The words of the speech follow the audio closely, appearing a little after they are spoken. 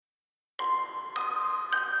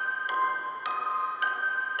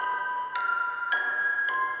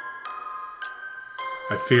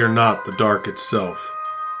I fear not the dark itself,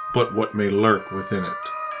 but what may lurk within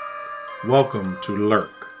it. Welcome to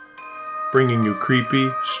Lurk, bringing you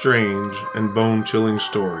creepy, strange, and bone-chilling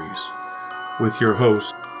stories, with your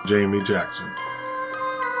host, Jamie Jackson.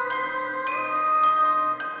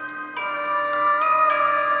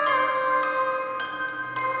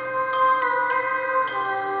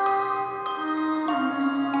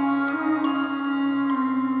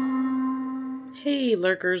 Hey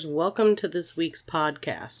Lurkers, welcome to this week's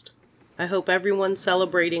podcast. I hope everyone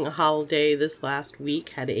celebrating a holiday this last week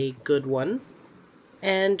had a good one.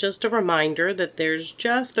 And just a reminder that there's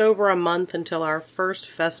just over a month until our first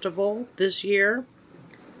festival this year.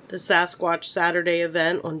 The Sasquatch Saturday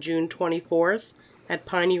event on June 24th at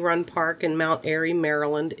Piney Run Park in Mount Airy,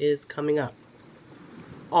 Maryland is coming up.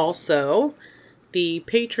 Also, the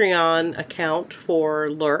Patreon account for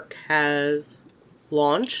Lurk has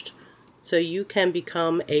launched, so you can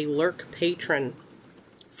become a Lurk patron.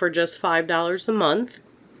 For just $5 a month,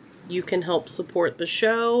 you can help support the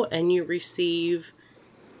show and you receive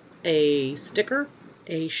a sticker,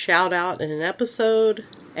 a shout out in an episode,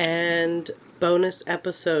 and bonus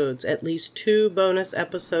episodes, at least 2 bonus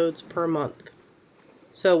episodes per month.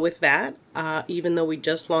 So with that, even though we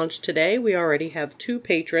just launched today, we already have 2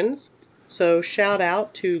 patrons. So shout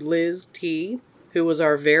out to Liz T, who was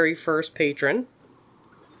our very first patron.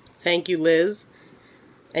 Thank you, Liz.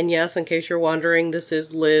 And yes, in case you're wondering, this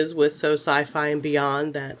is Liz with So Sci-Fi and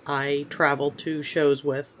Beyond that I travel to shows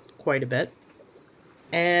with quite a bit.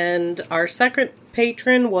 And our second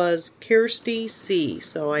patron was Kirsty C.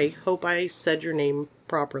 So I hope I said your name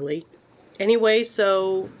properly. Anyway,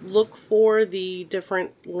 so look for the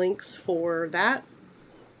different links for that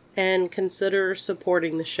and consider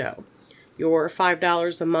supporting the show. Your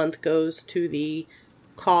 $5 a month goes to the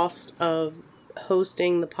cost of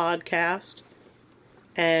hosting the podcast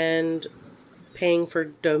and paying for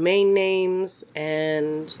domain names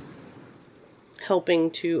and helping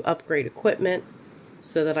to upgrade equipment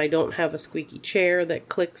so that I don't have a squeaky chair that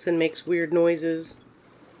clicks and makes weird noises.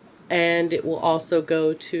 And it will also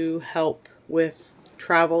go to help with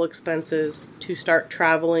travel expenses to start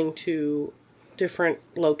traveling to different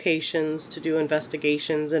locations to do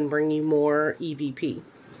investigations and bring you more EVP.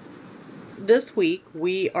 This week,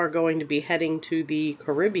 we are going to be heading to the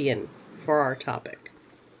Caribbean for our topic.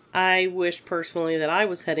 I wish personally that I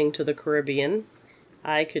was heading to the Caribbean.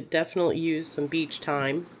 I could definitely use some beach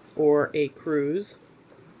time or a cruise.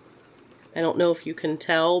 I don't know if you can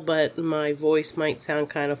tell, but my voice might sound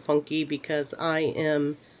kind of funky because I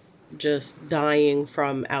am just dying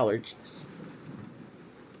from allergies.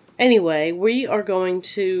 Anyway, we are going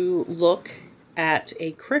to look at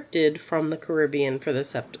a cryptid from the Caribbean for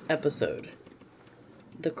this episode.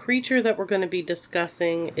 The creature that we're going to be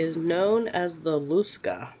discussing is known as the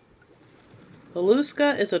Lusca. The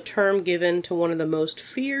Lusca is a term given to one of the most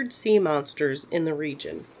feared sea monsters in the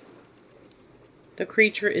region. The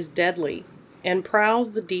creature is deadly and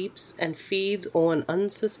prowls the deeps and feeds on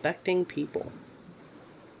unsuspecting people.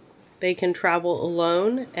 They can travel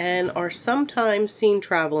alone and are sometimes seen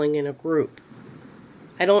traveling in a group.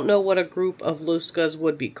 I don't know what a group of Luscas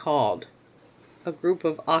would be called. A group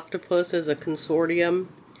of octopus is a consortium,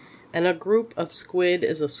 and a group of squid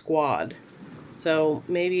is a squad. So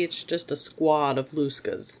maybe it's just a squad of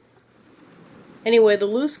Luscas. Anyway, the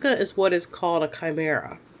Lusca is what is called a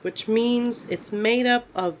chimera, which means it's made up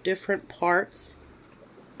of different parts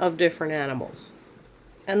of different animals.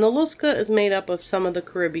 And the Lusca is made up of some of the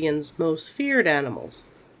Caribbean's most feared animals.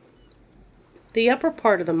 The upper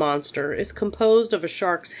part of the monster is composed of a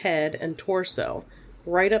shark's head and torso,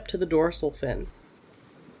 right up to the dorsal fin.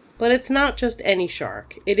 But it's not just any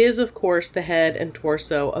shark. It is, of course, the head and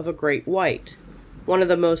torso of a great white, one of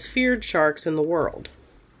the most feared sharks in the world.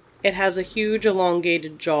 It has a huge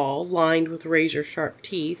elongated jaw lined with razor-sharp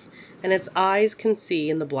teeth, and its eyes can see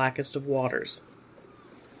in the blackest of waters.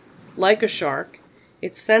 Like a shark,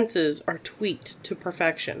 its senses are tweaked to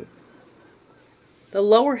perfection. The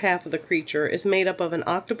lower half of the creature is made up of an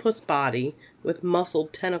octopus body with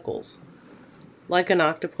muscled tentacles. Like an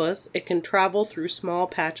octopus, it can travel through small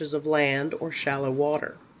patches of land or shallow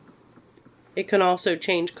water. It can also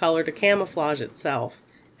change color to camouflage itself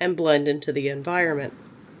and blend into the environment.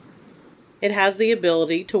 It has the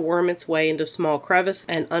ability to worm its way into small crevices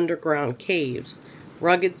and underground caves,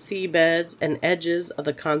 rugged seabeds, and edges of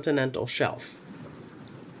the continental shelf.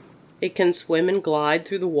 It can swim and glide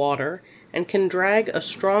through the water and can drag a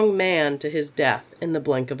strong man to his death in the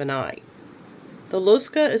blink of an eye. The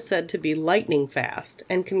Lusca is said to be lightning fast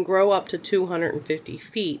and can grow up to 250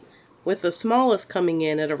 feet, with the smallest coming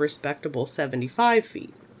in at a respectable 75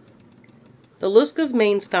 feet. The Lusca's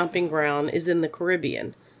main stomping ground is in the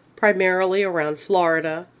Caribbean, primarily around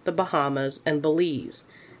Florida, the Bahamas, and Belize,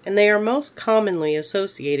 and they are most commonly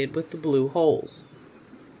associated with the blue holes.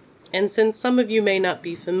 And since some of you may not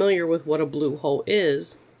be familiar with what a blue hole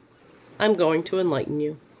is, I'm going to enlighten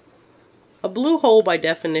you. A blue hole, by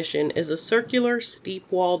definition, is a circular,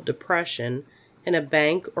 steep-walled depression in a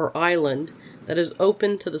bank or island that is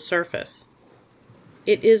open to the surface.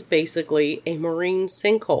 It is basically a marine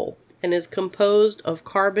sinkhole and is composed of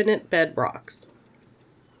carbonate bedrocks.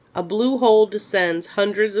 A blue hole descends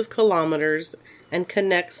hundreds of kilometers and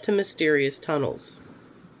connects to mysterious tunnels.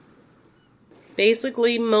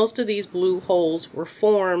 Basically, most of these blue holes were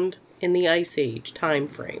formed in the Ice Age time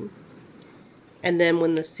frame. And then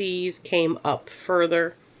when the seas came up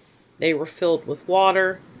further, they were filled with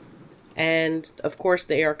water, and of course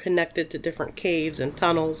they are connected to different caves and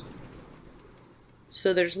tunnels.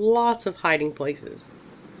 So there's lots of hiding places.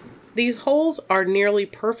 These holes are nearly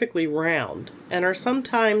perfectly round and are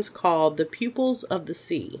sometimes called the pupils of the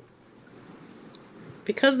sea.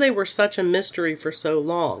 Because they were such a mystery for so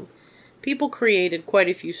long, people created quite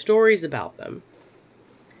a few stories about them.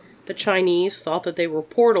 The Chinese thought that they were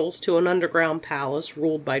portals to an underground palace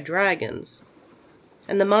ruled by dragons,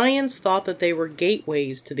 and the Mayans thought that they were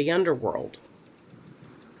gateways to the underworld.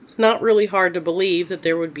 It's not really hard to believe that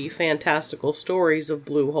there would be fantastical stories of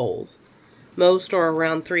blue holes. Most are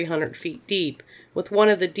around 300 feet deep, with one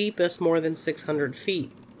of the deepest more than 600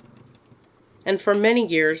 feet. And for many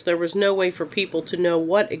years there was no way for people to know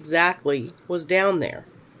what exactly was down there.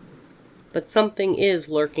 But something is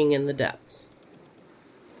lurking in the depths.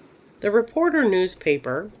 The Reporter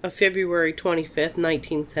newspaper of February 25,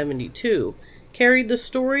 1972, carried the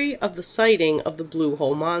story of the sighting of the Blue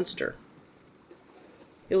Hole Monster.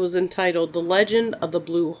 It was entitled The Legend of the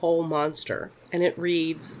Blue Hole Monster, and it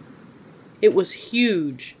reads, "It was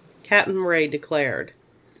huge," Captain Ray declared.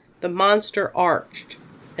 "The monster arched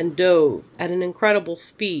and dove at an incredible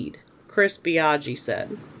speed," Chris Biaggi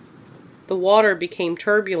said. "The water became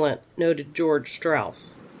turbulent," noted George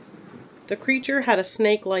Strauss. "The creature had a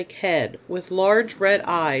snake-like head with large red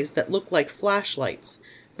eyes that looked like flashlights,"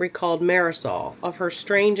 recalled Marisol of her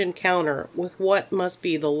strange encounter with what must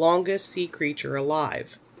be the longest sea creature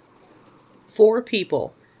alive. 4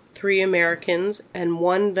 people, 3 Americans and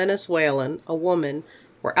 1 Venezuelan, a woman,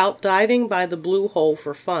 were out diving by the blue hole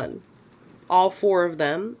for fun. All 4 of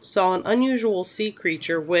them saw an unusual sea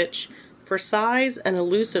creature which, for size and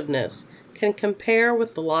elusiveness, can compare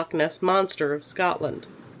with the Loch Ness Monster of Scotland.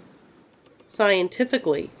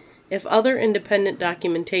 Scientifically, if other independent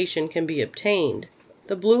documentation can be obtained,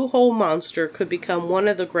 the blue hole monster could become one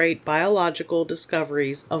of the great biological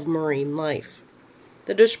discoveries of marine life.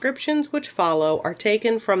 The descriptions which follow are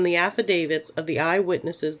taken from the affidavits of the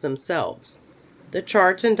eyewitnesses themselves. The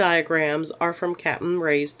charts and diagrams are from Captain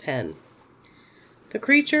Ray's pen. The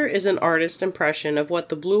creature is an artist's impression of what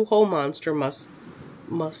the blue hole monster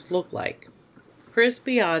must look like. Chris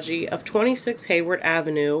Biaggi of 26 Hayward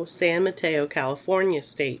Avenue, San Mateo, California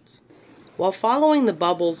states, "While following the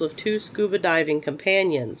bubbles of 2 scuba diving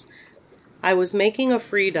companions, I was making a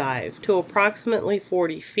free dive to approximately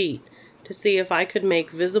 40 feet to see if I could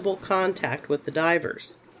make visible contact with the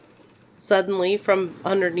divers. Suddenly, from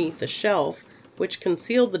underneath a shelf, which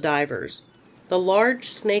concealed the divers, the large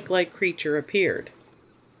snake-like creature appeared.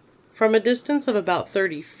 From a distance of about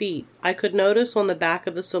 30 feet, I could notice on the back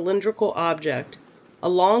of the cylindrical object a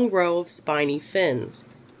long row of spiny fins,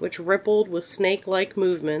 which rippled with snake-like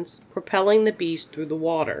movements, propelling the beast through the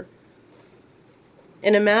water.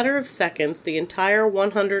 In a matter of seconds, the entire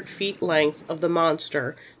 100 feet length of the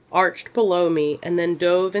monster arched below me and then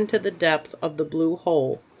dove into the depth of the blue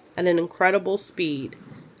hole at an incredible speed,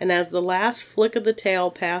 and as the last flick of the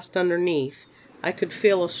tail passed underneath, I could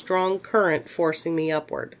feel a strong current forcing me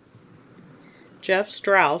upward." Jeff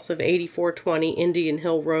Strauss of 8420 Indian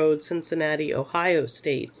Hill Road, Cincinnati, Ohio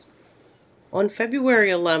states, "On February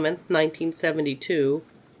 11, 1972,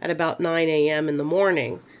 at about 9 a.m. in the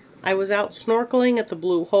morning, I was out snorkeling at the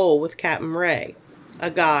Blue Hole with Captain Ray, a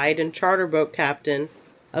guide and charter boat captain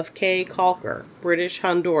of Cay Caulker, British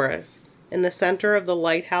Honduras, in the center of the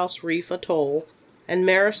Lighthouse Reef Atoll, and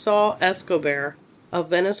Marisol Escobar of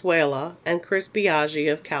Venezuela and Chris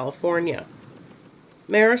Biaggi of California.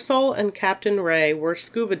 Marisol and Captain Ray were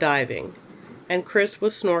scuba diving, and Chris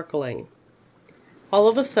was snorkeling. All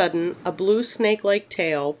of a sudden, a blue snake-like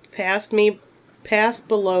tail passed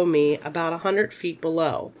below me about 100 feet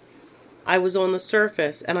below. I was on the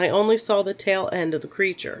surface, and I only saw the tail end of the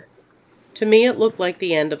creature. To me, it looked like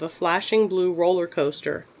the end of a flashing blue roller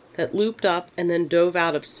coaster that looped up and then dove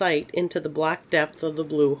out of sight into the black depth of the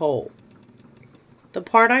blue hole." The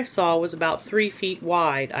part I saw was about 3 feet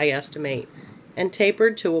wide, I estimate, and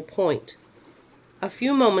tapered to a point. A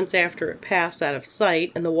few moments after it passed out of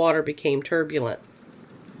sight and the water became turbulent.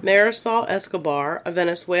 Marisol Escobar, a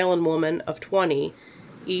Venezuelan woman of 20,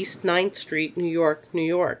 East 9th Street, New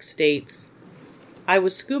York, states, I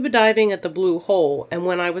was scuba diving at the Blue Hole, and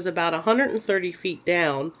when I was about 130 feet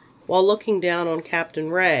down, while looking down on Captain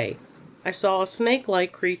Ray, I saw a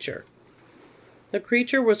snake-like creature. The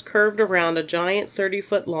creature was curved around a giant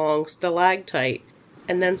 30-foot-long stalactite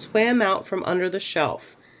and then swam out from under the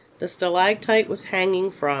shelf. The stalactite was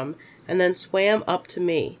hanging from and then swam up to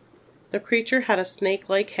me. The creature had a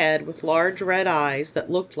snake-like head with large red eyes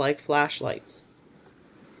that looked like flashlights.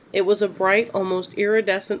 It was a bright, almost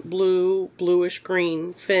iridescent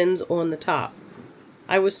bluish-green fins on the top.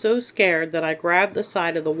 I was so scared that I grabbed the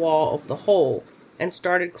side of the wall of the hole and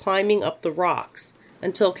started climbing up the rocks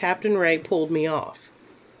until Captain Ray pulled me off.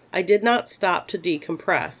 I did not stop to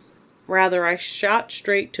decompress. Rather, I shot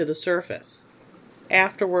straight to the surface.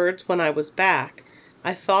 Afterwards, when I was back,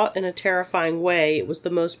 I thought in a terrifying way it was the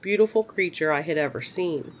most beautiful creature I had ever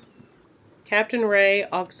seen. Captain Ray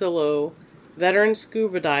Auxillo, veteran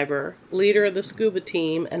scuba diver, leader of the scuba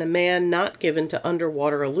team, and a man not given to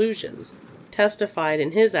underwater illusions, testified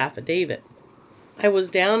in his affidavit. I was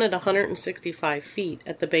down at 165 feet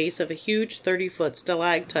at the base of a huge 30-foot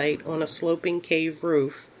stalactite on a sloping cave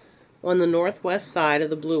roof on the northwest side of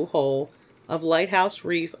the Blue Hole of Lighthouse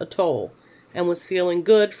Reef Atoll, and was feeling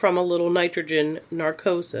good from a little nitrogen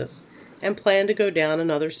narcosis and planned to go down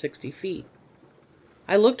another 60 feet.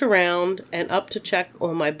 I looked around and up to check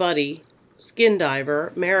on my buddy, skin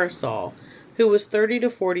diver Marisol, who was 30 to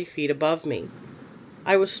 40 feet above me.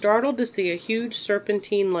 I was startled to see a huge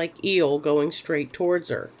serpentine-like eel going straight towards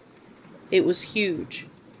her. It was huge.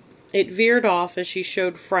 It veered off as she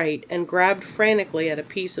showed fright and grabbed frantically at a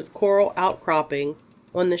piece of coral outcropping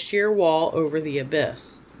on the sheer wall over the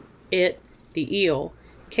abyss. It, the eel,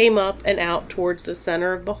 came up and out towards the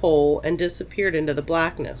center of the hole and disappeared into the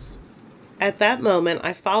blackness. At that moment,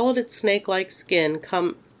 I followed its snake-like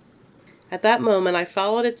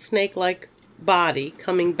body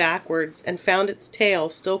coming backwards and found its tail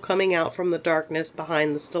still coming out from the darkness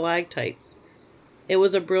behind the stalactites. It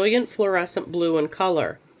was a brilliant fluorescent blue in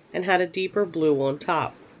color and had a deeper blue on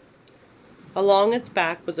top. Along its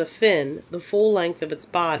back was a fin, the full length of its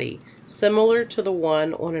body, similar to the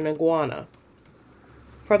one on an iguana.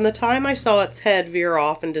 From the time I saw its head veer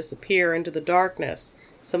off and disappear into the darkness,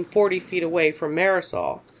 some 40 feet away from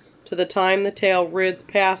Marisol, to the time the tail writhed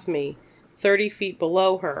past me, 30 feet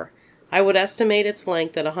below her, I would estimate its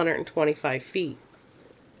length at 125 feet.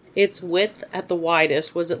 Its width at the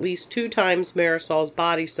widest was at least 2 times Marisol's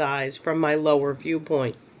body size from my lower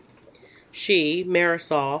viewpoint. She,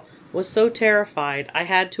 Marisol, was so terrified I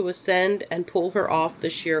had to ascend and pull her off the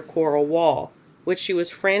sheer coral wall, which she was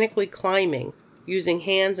frantically climbing, using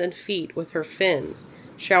hands and feet with her fins,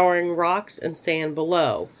 showering rocks and sand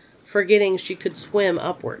below, forgetting she could swim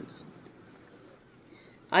upwards.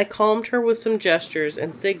 I calmed her with some gestures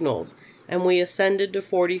and signals, and we ascended to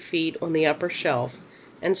 40 feet on the upper shelf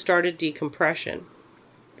and started decompression.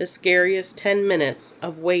 The scariest 10 minutes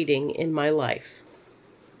of waiting in my life.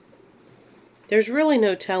 There's really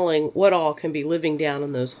no telling what all can be living down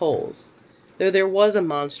in those holes. Though there was a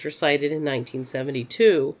monster sighted in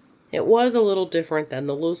 1972, it was a little different than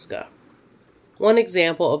the Lusca. One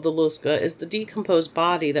example of the Lusca is the decomposed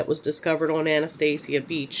body that was discovered on Anastasia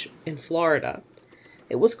Beach in Florida.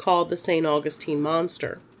 It was called the St. Augustine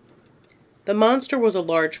Monster. The monster was a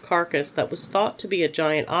large carcass that was thought to be a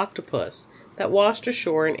giant octopus that washed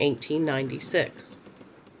ashore in 1896.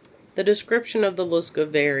 The description of the Lusca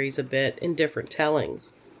varies a bit in different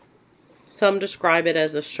tellings. Some describe it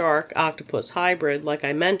as a shark-octopus hybrid, like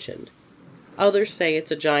I mentioned. Others say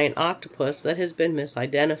it's a giant octopus that has been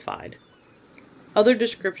misidentified. Other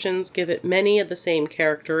descriptions give it many of the same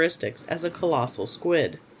characteristics as a colossal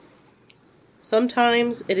squid.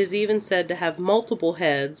 Sometimes it is even said to have multiple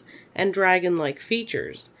heads and dragon-like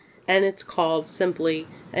features, and it's called simply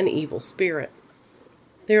an evil spirit.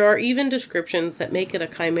 There are even descriptions that make it a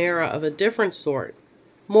chimera of a different sort,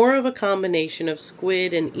 more of a combination of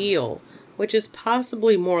squid and eel, which is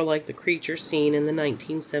possibly more like the creature seen in the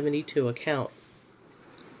 1972 account.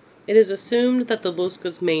 It is assumed that the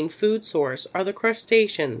Lusca's main food source are the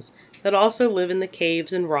crustaceans that also live in the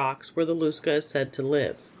caves and rocks where the Lusca is said to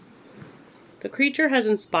live. The creature has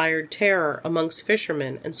inspired terror amongst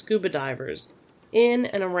fishermen and scuba divers in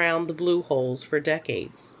and around the blue holes for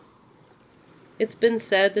decades. It's been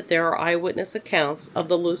said that there are eyewitness accounts of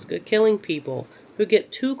the Lusca killing people who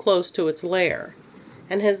get too close to its lair,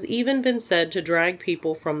 and has even been said to drag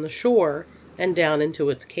people from the shore and down into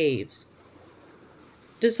its caves.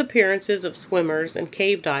 Disappearances of swimmers and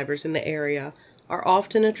cave divers in the area are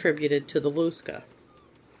often attributed to the Lusca.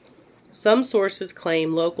 Some sources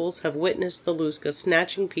claim locals have witnessed the Lusca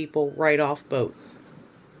snatching people right off boats.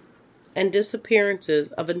 And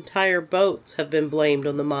disappearances of entire boats have been blamed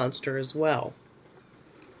on the monster as well.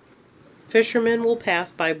 Fishermen will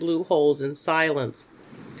pass by blue holes in silence,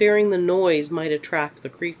 fearing the noise might attract the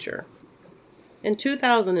creature. In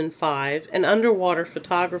 2005, an underwater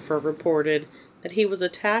photographer reported that he was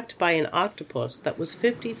attacked by an octopus that was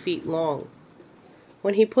 50 feet long.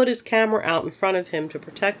 When he put his camera out in front of him to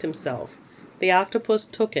protect himself, the octopus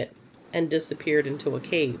took it and disappeared into a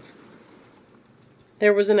cave.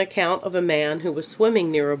 There was an account of a man who was swimming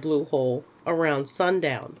near a blue hole around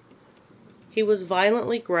sundown. He was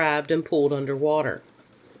violently grabbed and pulled underwater.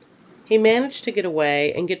 He managed to get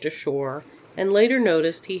away and get to shore, and later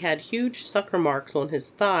noticed he had huge sucker marks on his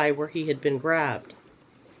thigh where he had been grabbed.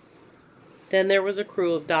 Then there was a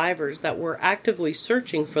crew of divers that were actively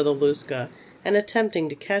searching for the Lusca and attempting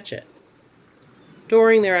to catch it.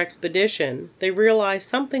 During their expedition, they realized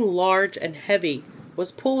something large and heavy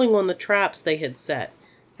was pulling on the traps they had set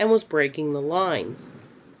and was breaking the lines.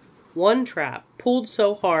 One trap pulled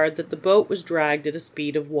so hard that the boat was dragged at a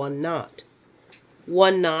speed of 1 knot.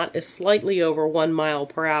 1 knot is slightly over 1 mile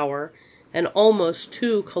per hour and almost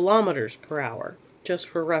 2 kilometers per hour, just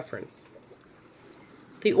for reference.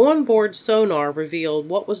 The onboard sonar revealed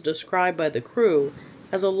what was described by the crew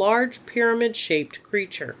as a large pyramid-shaped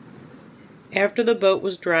creature. After the boat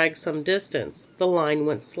was dragged some distance, the line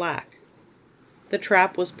went slack. The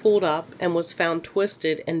trap was pulled up and was found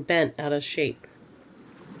twisted and bent out of shape.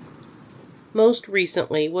 Most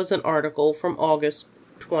recently was an article from August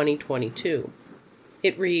 2022.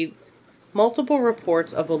 It reads, "Multiple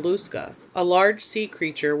reports of a Lusca, a large sea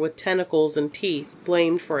creature with tentacles and teeth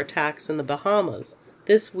blamed for attacks in the Bahamas,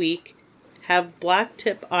 this week have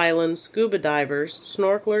Blacktip Island scuba divers,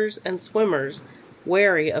 snorkelers, and swimmers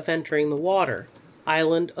wary of entering the water,"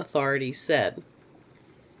 island authorities said.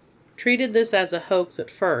 "Treated this as a hoax at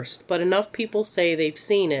first, but enough people say they've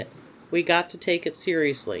seen it, we got to take it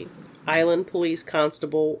seriously," Island Police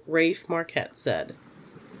Constable Rafe Marquette said.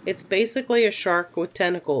 "It's basically a shark with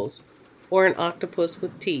tentacles, or an octopus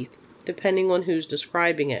with teeth, depending on who's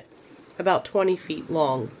describing it, about 20 feet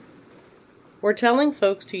long. We're telling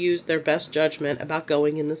folks to use their best judgment about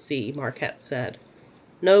going in the sea," Marquette said.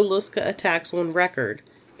 "No Lusca attacks on record,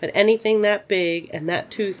 but anything that big and that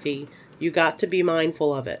toothy, you got to be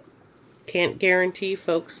mindful of it. Can't guarantee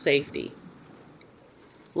folks' safety."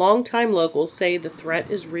 Longtime locals say the threat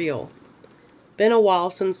is real. "Been a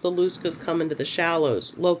while since the Lusca's come into the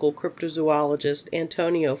shallows," local cryptozoologist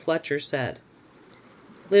Antonio Fletcher said.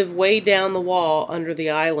 "Live way down the wall under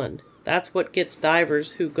the island. That's what gets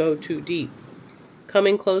divers who go too deep.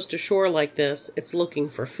 Coming close to shore like this, it's looking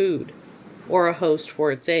for food, or a host for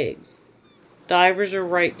its eggs. Divers are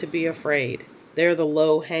right to be afraid. They're the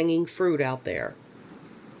low-hanging fruit out there.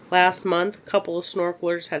 Last month, a couple of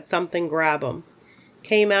snorkelers had something grab 'em.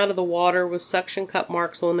 Came out of the water with suction cup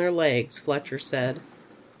marks on their legs," Fletcher said.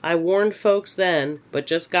 "I warned folks then, but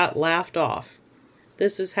just got laughed off.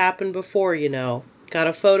 This has happened before, you know. Got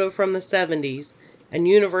a photo from the 70s, and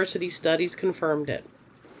university studies confirmed it."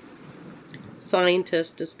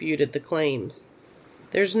 Scientists disputed the claims.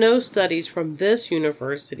 There's no studies from this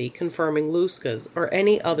university confirming Luscas or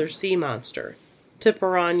any other sea monster,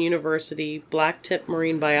 Tiburon University blacktip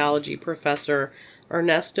marine biology professor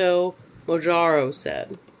Ernesto Mojaro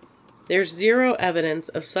said. "There's zero evidence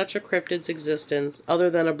of such a cryptid's existence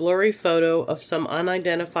other than a blurry photo of some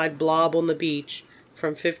unidentified blob on the beach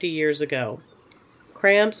from 50 years ago.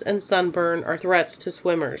 Cramps and sunburn are threats to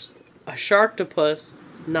swimmers. A sharktopus,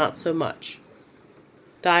 not so much."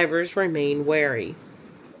 Divers remain wary.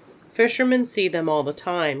 "Fishermen see them all the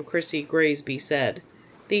time," Chrissy Graysby said.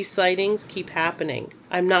 "These sightings keep happening.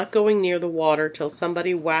 I'm not going near the water till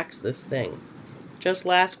somebody whacks this thing. Just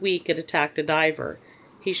last week it attacked a diver.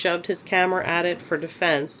 He shoved his camera at it for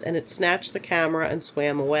defense and it snatched the camera and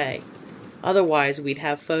swam away. Otherwise we'd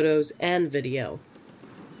have photos and video."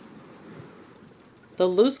 The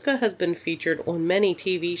Lusca has been featured on many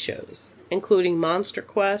TV shows, including Monster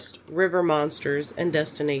Quest, River Monsters, and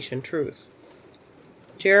Destination Truth.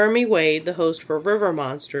 Jeremy Wade, the host for River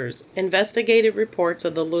Monsters, investigated reports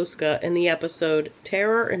of the Lusca in the episode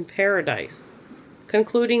Terror in Paradise,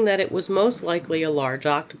 concluding that it was most likely a large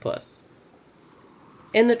octopus.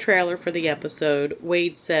 In the trailer for the episode,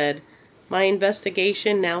 Wade said, "My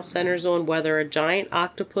investigation now centers on whether a giant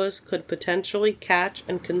octopus could potentially catch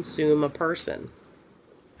and consume a person.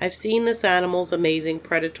 I've seen this animal's amazing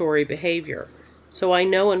predatory behavior, so I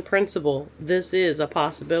know in principle this is a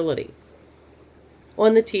possibility.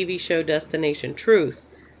 On the TV show Destination Truth,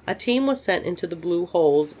 a team was sent into the blue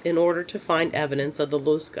holes in order to find evidence of the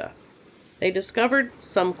Lusca. They discovered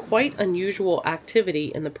some quite unusual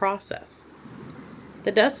activity in the process.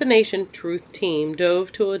 The Destination Truth team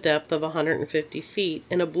dove to a depth of 150 feet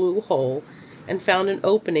in a blue hole and found an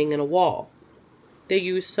opening in a wall. They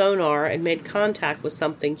used sonar and made contact with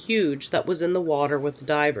something huge that was in the water with the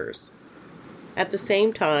divers. At the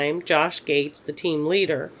same time, Josh Gates, the team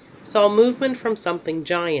leader, saw movement from something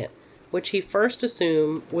giant, which he first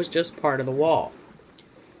assumed was just part of the wall.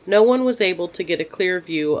 No one was able to get a clear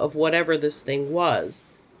view of whatever this thing was,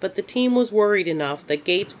 but the team was worried enough that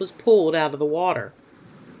Gates was pulled out of the water.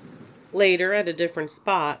 Later, at a different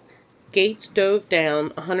spot, Gates dove down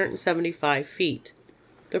 175 feet.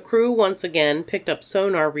 The crew once again picked up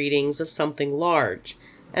sonar readings of something large,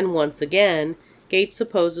 and once again, Gates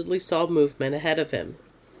supposedly saw movement ahead of him.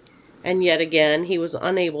 And yet again, he was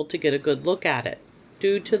unable to get a good look at it,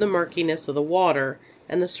 due to the murkiness of the water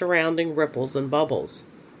and the surrounding ripples and bubbles.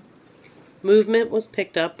 Movement was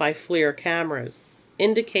picked up by FLIR cameras,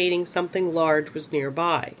 indicating something large was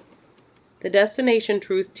nearby. The Destination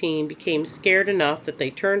Truth team became scared enough that they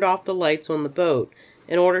turned off the lights on the boat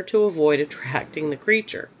in order to avoid attracting the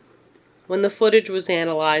creature. When the footage was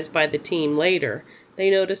analyzed by the team later, they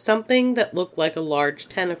noticed something that looked like a large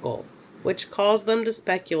tentacle, which caused them to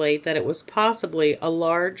speculate that it was possibly a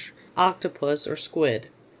large octopus or squid.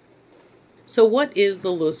 So what is the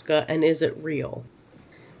Lusca, and is it real?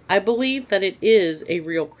 I believe that it is a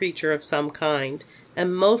real creature of some kind,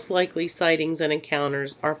 and most likely sightings and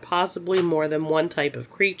encounters are possibly more than one type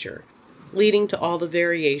of creature, leading to all the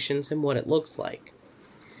variations in what it looks like.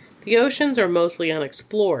 The oceans are mostly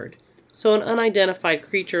unexplored, so an unidentified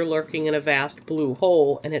creature lurking in a vast blue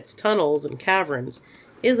hole and its tunnels and caverns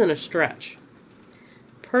isn't a stretch.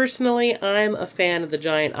 Personally, I'm a fan of the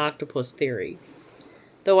giant octopus theory,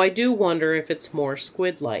 though I do wonder if it's more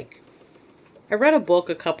squid-like. I read a book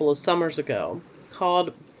a couple of summers ago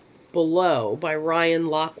called Below by Ryan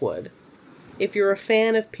Lockwood. If you're a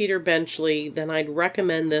fan of Peter Benchley, then I'd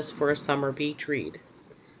recommend this for a summer beach read.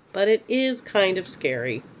 But it is kind of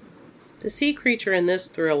scary. The sea creature in this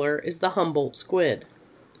thriller is the Humboldt squid.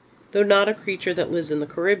 Though not a creature that lives in the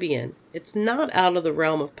Caribbean, it's not out of the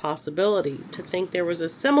realm of possibility to think there was a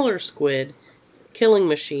similar squid killing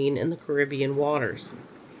machine in the Caribbean waters.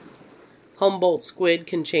 Humboldt squid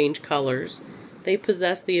can change colors. They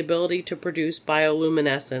possess the ability to produce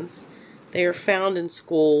bioluminescence. They are found in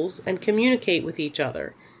schools and communicate with each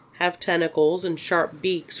other, have tentacles and sharp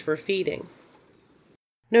beaks for feeding.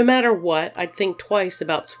 No matter what, I'd think twice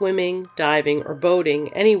about swimming, diving, or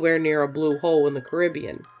boating anywhere near a blue hole in the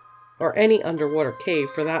Caribbean, or any underwater cave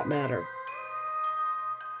for that matter.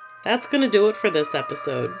 That's going to do it for this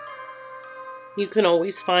episode. You can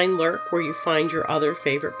always find Lurk where you find your other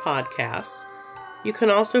favorite podcasts. You can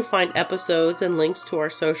also find episodes and links to our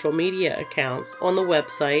social media accounts on the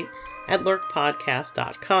website at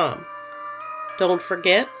lurkpodcast.com. Don't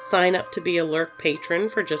forget, sign up to be a Lurk patron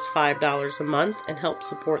for just $5 a month and help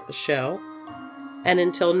support the show. And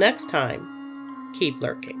until next time, keep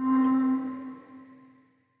lurking.